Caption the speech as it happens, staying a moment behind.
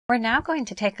We're now going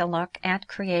to take a look at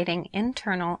creating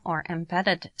internal or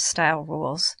embedded style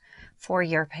rules for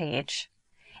your page.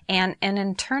 And an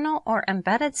internal or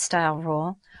embedded style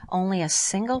rule, only a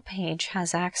single page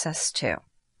has access to.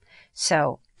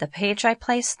 So the page I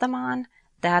place them on,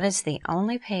 that is the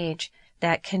only page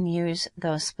that can use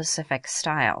those specific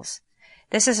styles.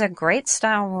 This is a great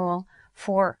style rule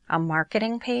for a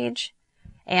marketing page,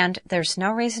 and there's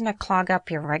no reason to clog up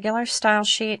your regular style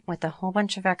sheet with a whole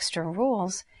bunch of extra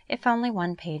rules if only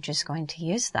one page is going to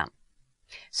use them.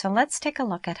 So let's take a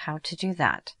look at how to do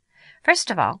that.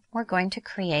 First of all, we're going to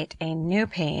create a new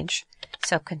page.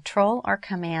 So Control or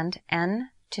Command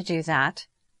N to do that.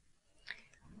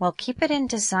 We'll keep it in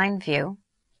Design View,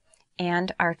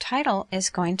 and our title is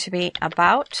going to be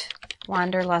About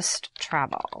Wanderlust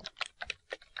Travel.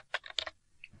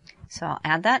 So I'll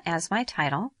add that as my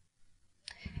title.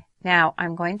 Now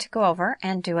I'm going to go over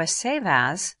and do a Save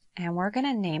As, and we're going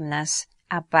to name this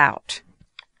About.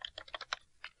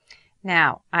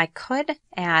 Now I could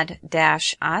add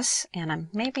 -us, and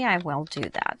maybe I will do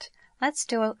that. Let's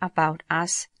do About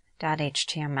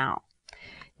Us.html.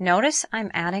 Notice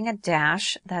I'm adding a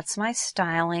dash. That's my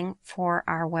styling for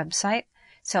our website.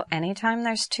 So anytime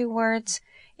there's two words,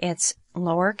 it's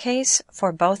lowercase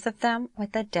for both of them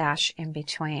with a dash in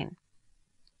between.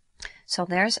 So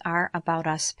there's our About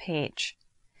Us page.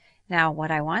 Now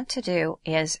what I want to do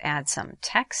is add some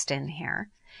text in here,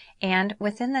 and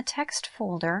within the text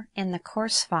folder in the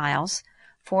course files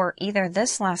for either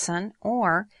this lesson,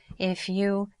 or if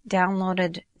you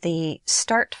downloaded the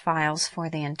start files for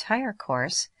the entire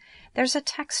course, there's a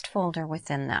text folder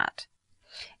within that.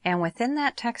 And within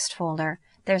that text folder,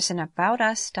 there's an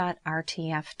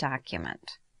aboutus.rtf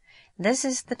document. This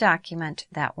is the document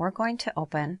that we're going to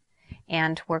open,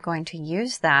 and we're going to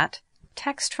use that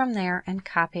text from there and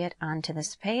copy it onto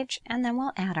this page, and then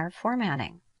we'll add our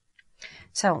formatting.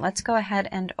 So let's go ahead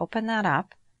and open that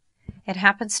up. It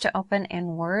happens to open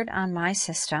in Word on my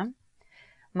system.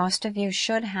 Most of you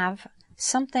should have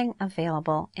something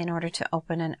available in order to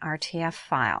open an RTF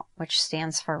file, which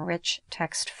stands for Rich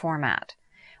Text Format.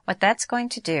 What that's going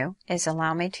to do is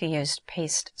allow me to use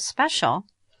Paste Special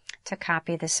to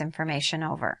copy this information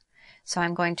over. So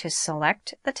I'm going to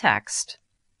select the text,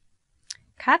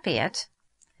 copy it,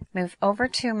 move over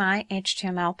to my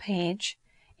HTML page,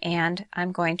 and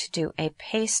I'm going to do a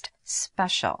Paste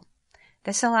Special.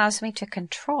 This allows me to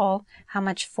control how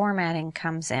much formatting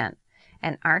comes in.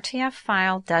 An RTF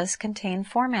file does contain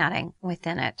formatting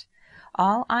within it.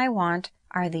 All I want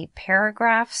are the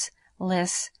paragraphs,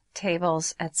 lists,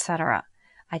 tables, etc.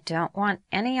 I don't want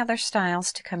any other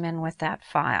styles to come in with that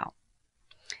file.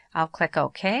 I'll click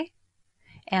OK,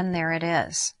 and there it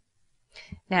is.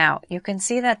 Now you can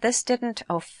see that this didn't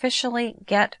officially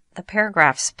get the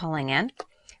paragraphs pulling in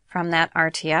from that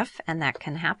RTF, and that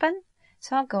can happen.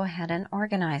 So I'll go ahead and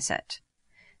organize it.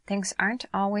 Things aren't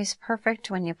always perfect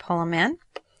when you pull them in,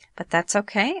 but that's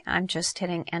okay. I'm just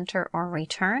hitting Enter or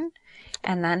Return,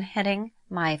 and then hitting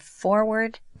my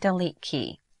forward delete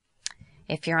key.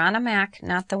 If you're on a Mac,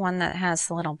 not the one that has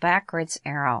the little backwards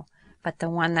arrow, but the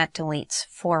one that deletes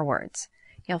forwards.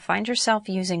 You'll find yourself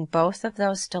using both of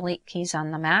those delete keys on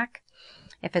the Mac.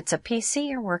 If it's a PC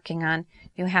you're working on,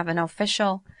 you have an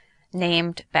official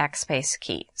named backspace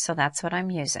key, so that's what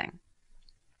I'm using.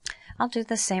 I'll do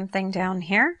the same thing down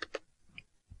here.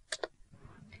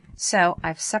 So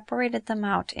I've separated them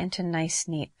out into nice,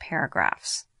 neat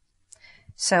paragraphs.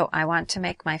 So I want to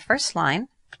make my first line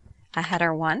a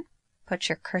header 1. Put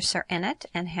your cursor in it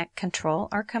and hit Control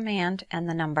or Command and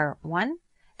the number 1.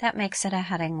 That makes it a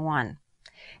heading 1.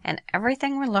 And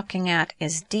everything we're looking at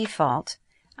is default.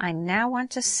 I now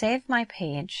want to save my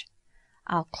page.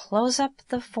 I'll close up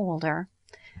the folder.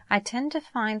 I tend to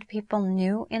find people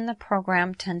new in the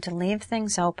program tend to leave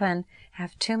things open,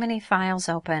 have too many files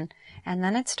open, and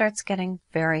then it starts getting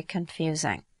very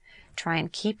confusing. Try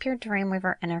and keep your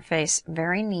Dreamweaver interface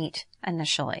very neat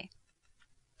initially.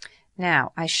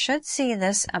 Now, I should see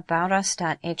this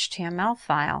aboutus.html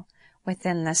file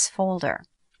within this folder.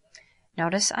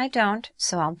 Notice I don't,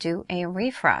 so I'll do a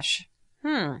refresh.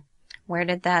 Where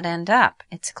did that end up?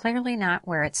 It's clearly not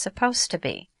where it's supposed to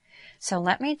be. So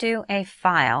let me do a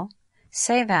File,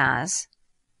 Save As,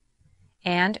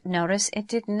 and notice it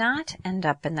did not end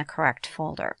up in the correct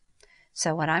folder.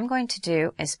 So what I'm going to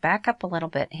do is back up a little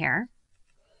bit here,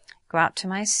 go out to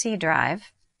my C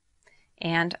drive,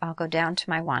 and I'll go down to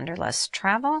my Wanderlust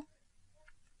Travel,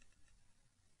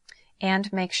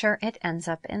 and make sure it ends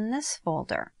up in this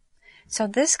folder. So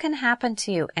this can happen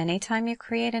to you anytime you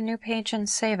create a new page and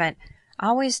save it.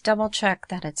 Always double check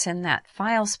that it's in that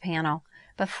Files panel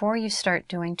before you start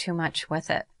doing too much with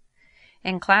it.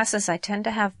 In classes, I tend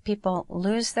to have people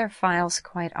lose their files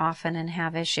quite often and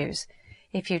have issues.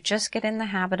 If you just get in the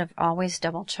habit of always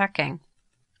double checking.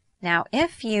 Now,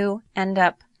 if you end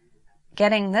up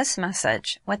getting this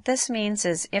message, what this means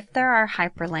is if there are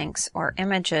hyperlinks or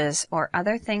images or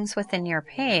other things within your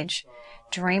page,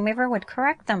 Dreamweaver would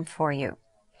correct them for you.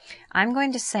 I'm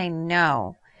going to say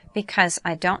no because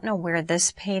I don't know where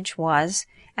this page was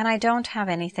and I don't have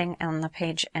anything on the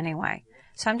page anyway.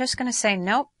 So I'm just going to say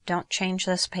nope, don't change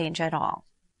this page at all.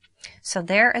 So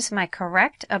there is my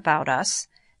correct About Us.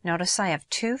 Notice I have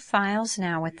 2 files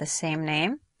now with the same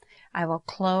name. I will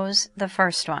close the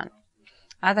first one.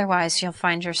 Otherwise, you'll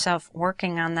find yourself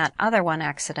working on that other one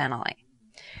accidentally.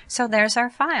 So there's our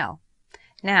file.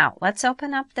 Now, let's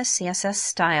open up the CSS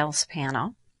Styles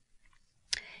panel.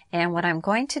 And what I'm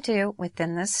going to do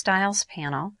within this Styles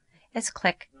panel is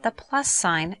click the plus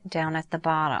sign down at the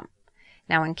bottom.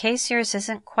 Now, in case yours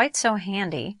isn't quite so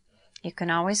handy, you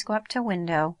can always go up to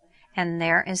Window, and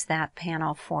there is that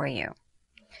panel for you.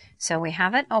 So we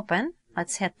have it open.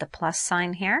 Let's hit the plus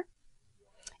sign here.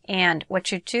 And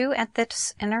what you do at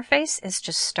this interface is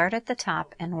just start at the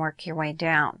top and work your way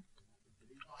down.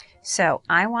 So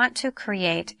I want to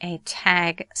create a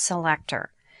tag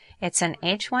selector. It's an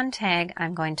H1 tag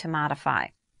I'm going to modify.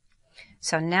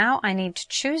 So now I need to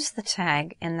choose the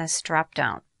tag in this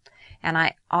drop-down. And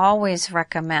I always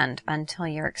recommend, until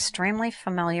you're extremely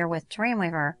familiar with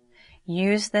Dreamweaver,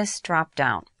 use this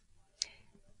drop-down.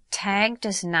 Tag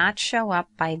does not show up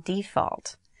by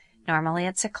default. Normally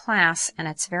it's a class, and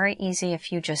it's very easy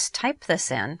if you just type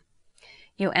this in.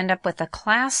 You end up with a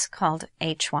class called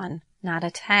H1, not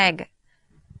a tag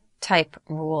type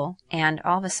rule, and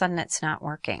all of a sudden it's not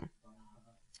working.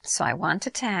 So I want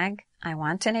a tag, I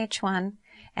want an H1,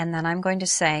 and then I'm going to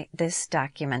say this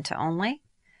document only.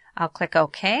 I'll click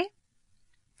OK,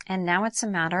 and now it's a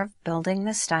matter of building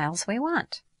the styles we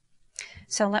want.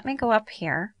 So let me go up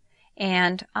here,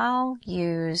 and I'll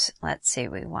use, let's see,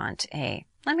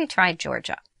 let me try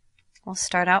Georgia. We'll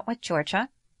start out with Georgia.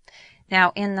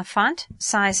 Now in the font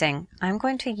sizing, I'm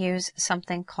going to use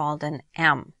something called an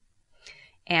M.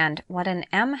 And what an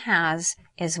M has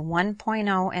is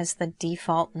 1.0 as the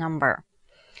default number.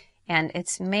 And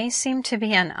it may seem to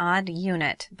be an odd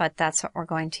unit, but that's what we're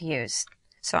going to use.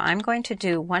 So I'm going to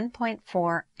do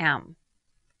 1.4 M.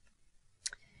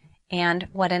 And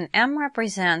what an M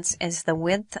represents is the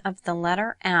width of the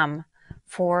letter M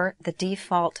for the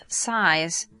default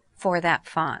size for that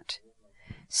font.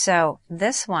 So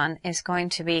this one is going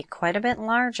to be quite a bit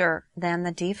larger than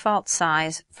the default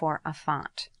size for a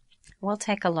font. We'll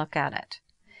take a look at it.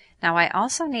 Now I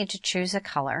also need to choose a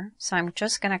color, so I'm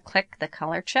just going to click the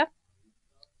color chip.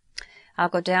 I'll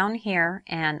go down here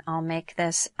and I'll make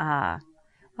this, why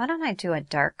don't I do a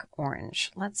dark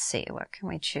orange? Let's see, what can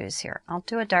we choose here? I'll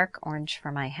do a dark orange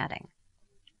for my heading.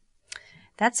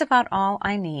 That's about all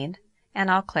I need. And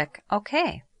I'll click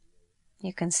OK.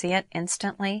 You can see it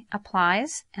instantly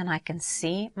applies, and I can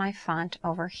see my font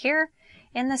over here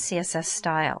in the CSS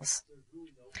styles.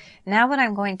 Now what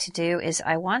I'm going to do is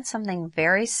I want something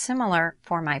very similar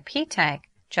for my P tag,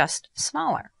 just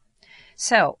smaller.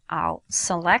 So I'll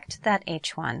select that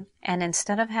H1, and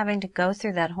instead of having to go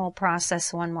through that whole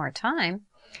process one more time,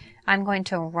 I'm going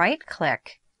to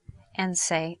right-click and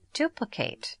say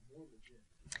Duplicate.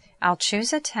 I'll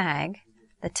choose a tag.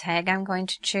 The tag I'm going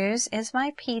to choose is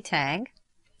my P tag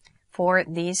for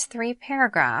these 3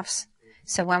 paragraphs.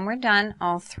 So when we're done,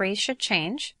 all 3 should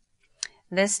change.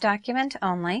 This document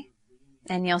only,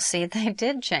 and you'll see they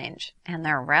did change, and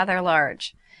they're rather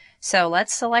large. So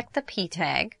let's select the P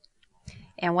tag,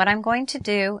 and what I'm going to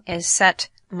do is set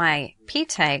my P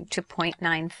tag to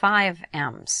 0.95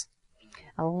 Ms,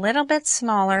 a little bit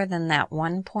smaller than that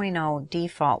 1.0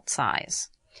 default size.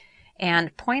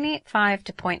 And 0.85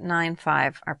 to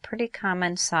 0.95 are pretty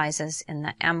common sizes in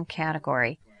the M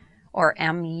category, or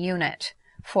M unit,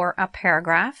 for a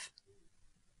paragraph.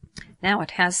 Now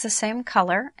it has the same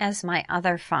color as my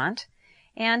other font,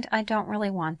 and I don't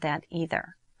really want that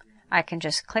either. I can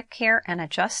just click here and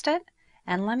adjust it,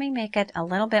 and let me make it a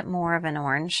little bit more of an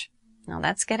orange. Now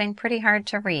that's getting pretty hard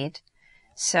to read,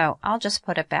 so I'll just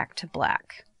put it back to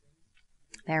black.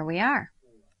 There we are.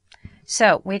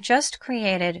 So we just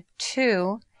created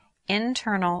 2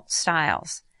 internal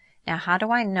styles. Now how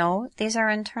do I know these are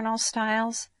internal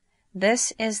styles?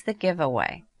 This is the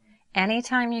giveaway.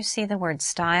 Anytime you see the word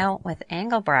style with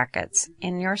angle brackets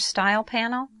in your style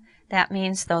panel, that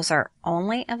means those are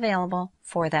only available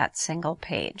for that single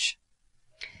page.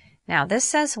 Now this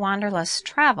says Wanderlust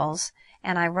Travels,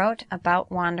 and I wrote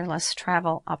about Wanderlust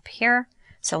Travel up here,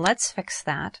 so let's fix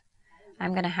that.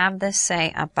 I'm going to have this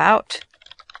say About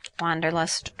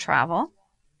Wanderlust Travel.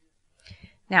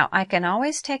 Now I can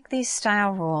always take these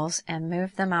style rules and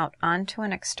move them out onto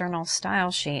an external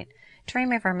style sheet.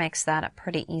 Dreamweaver makes that a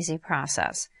pretty easy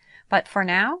process. But for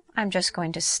now, I'm just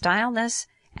going to style this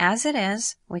as it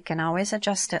is. We can always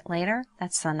adjust it later.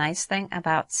 That's the nice thing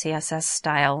about CSS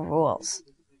style rules.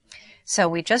 So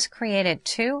we just created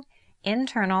 2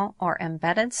 internal or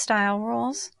embedded style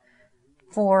rules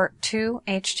for 2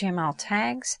 HTML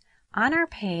tags on our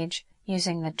page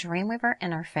using the Dreamweaver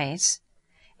interface,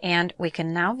 and we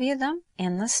can now view them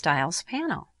in the Styles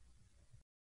panel.